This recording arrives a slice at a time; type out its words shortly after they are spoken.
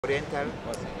Oriental.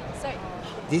 So,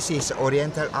 This is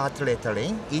Oriental art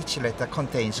lettering. Each letter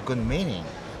contains good meaning.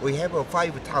 We have a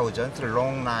 5,000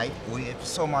 long night with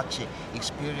so much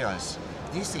experience.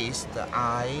 This is the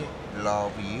I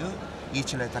love you.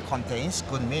 Each letter contains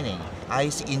good meaning. I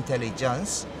is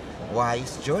intelligence. Y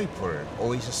is joyful.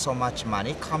 O is so much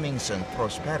money, coming soon,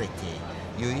 prosperity.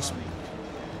 U is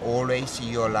always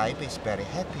your life is very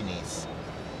happiness.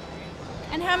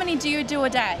 and how many do you do a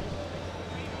day?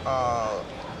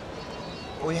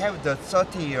 We have the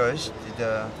 30 years.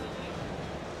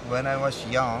 When I was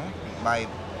young, my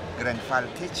grandfather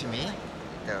teach me.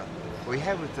 We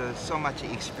have so much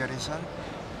experience,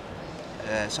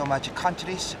 so much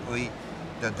countries with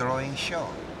the drawing show.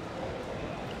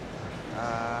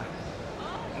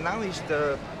 Now is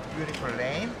the beautiful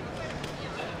lane.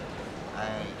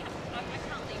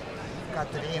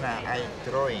 Katrina, I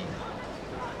drawing.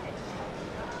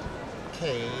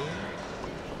 K.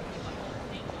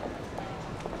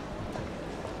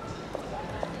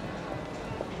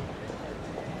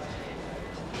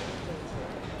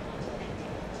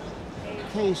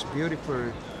 K is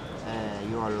beautiful.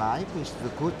 Your life is the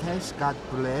good health. God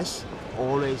bless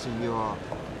always your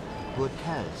good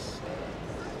health.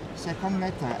 Second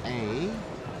letter A,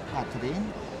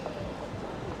 Catherine.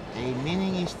 A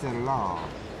meaning is the law.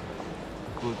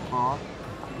 Good God,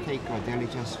 take a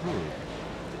delicious food.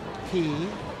 T,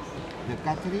 the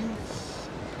Catherine,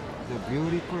 the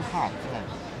beautiful heart.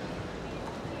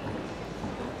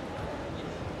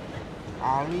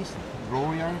 Alice,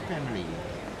 royal family.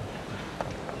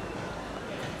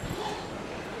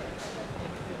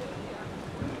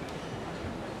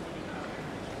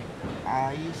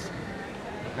 Eyes,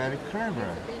 very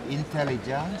clever,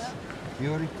 intelligence,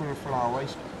 beautiful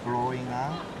flowers growing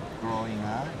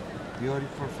up,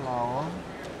 beautiful flower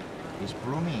is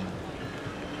blooming.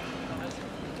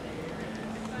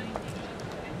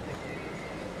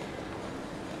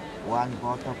 One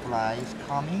butterfly is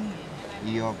coming,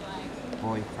 your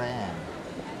boyfriend.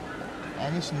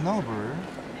 And it's noble,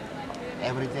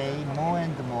 every day more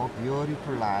and more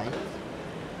beautiful life.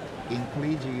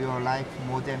 Increase your life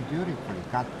more than beautifully.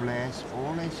 God bless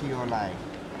always your life.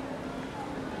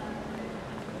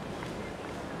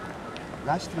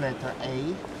 Last letter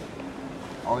A,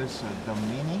 also the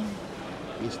meaning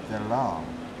is the love.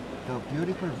 The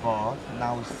beautiful bird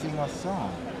now sing a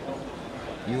song.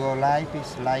 Your life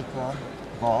is like a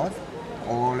bird,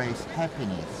 always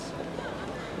happiness.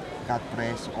 God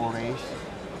bless always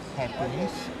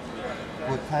happiness,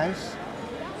 good health,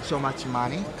 so much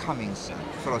money coming soon,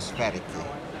 prosperity.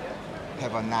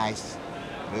 Have a nice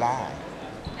life.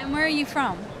 And where are you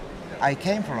from? I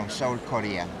came from Seoul,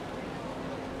 Korea.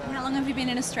 And how long have you been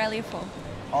in Australia for?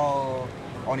 Oh,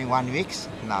 only 1 week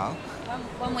now.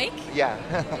 One week? Yeah.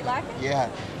 Do you like it? Yeah,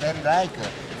 very like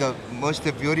the most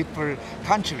beautiful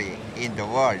country in the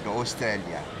world,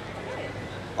 Australia.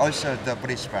 Also the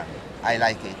Brisbane, I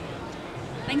like it.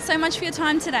 Thanks so much for your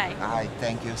time today. I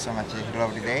thank you so much. Have a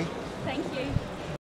lovely day. Thank you.